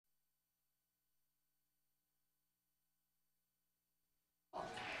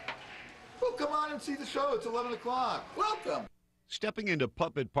come on and see the show. It's 11 o'clock. Welcome. Stepping into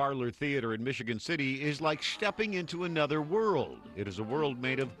Puppet Parlor Theater in Michigan City is like stepping into another world. It is a world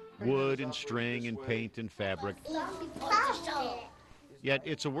made of wood and string and paint and fabric. Yet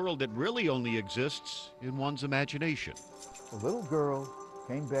it's a world that really only exists in one's imagination. A little girl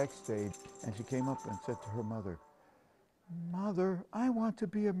came backstage and she came up and said to her mother, "Mother, I want to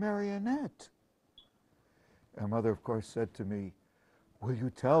be a marionette." Her mother, of course, said to me, "Will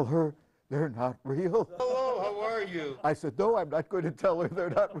you tell her they're not real?" Hello, how are you? I said, "No, I'm not going to tell her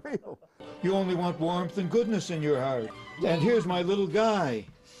they're not real. You only want warmth and goodness in your heart. And here's my little guy.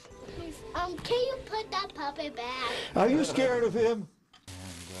 Can you put that puppet back? Are you scared of him?"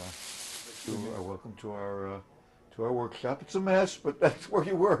 And you are welcome to our workshop. It's a mess, but that's where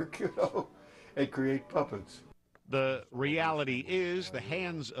you work, you know, and create puppets. The reality is the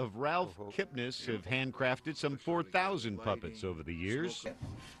hands of Ralph Kipniss have handcrafted some 4,000 puppets over the years.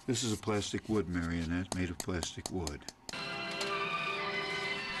 This is a plastic wood marionette made of plastic wood.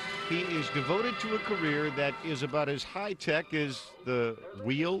 He is devoted to a career that is about as high-tech as the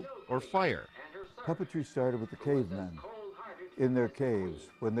wheel or fire. Puppetry started with the cavemen in their caves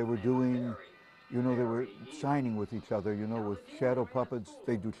when they were doing, you know, they were signing with each other, you know, with shadow puppets.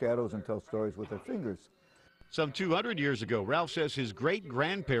 They do shadows and tell stories with their fingers. Some 200 years ago, Ralph says his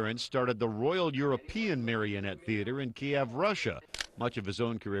great-grandparents started the Royal European Marionette Theater in Kiev, Russia. Much of his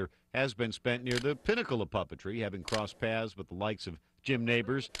own career has been spent near the pinnacle of puppetry, having crossed paths with the likes of Jim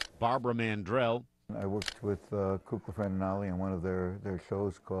Nabors, Barbara Mandrell. I worked with Kukla Frenanali on one of their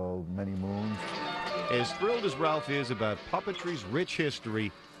shows called Many Moons. As thrilled as Ralph is about puppetry's rich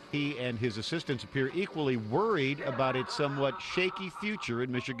history, he and his assistants appear equally worried about its somewhat shaky future in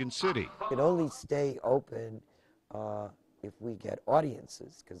Michigan City. It can only stay open if we get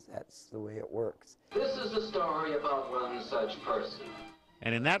audiences, because that's the way it works. This is a story about one such person.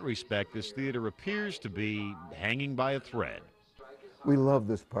 And in that respect, this theater appears to be hanging by a thread. We love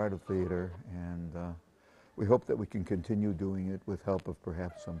this part of theater, and we hope that we can continue doing it with help of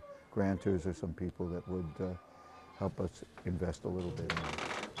perhaps some grantors or some people that would help us invest a little bit in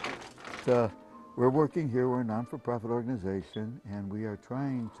it. We're working here, we're a non-for-profit organization, and we are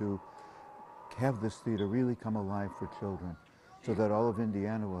trying to have this theater really come alive for children so that all of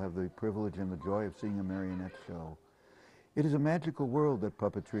Indiana will have the privilege and the joy of seeing a marionette show. It is a magical world that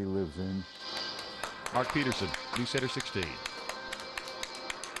puppetry lives in. Mark Peterson, News Center 16.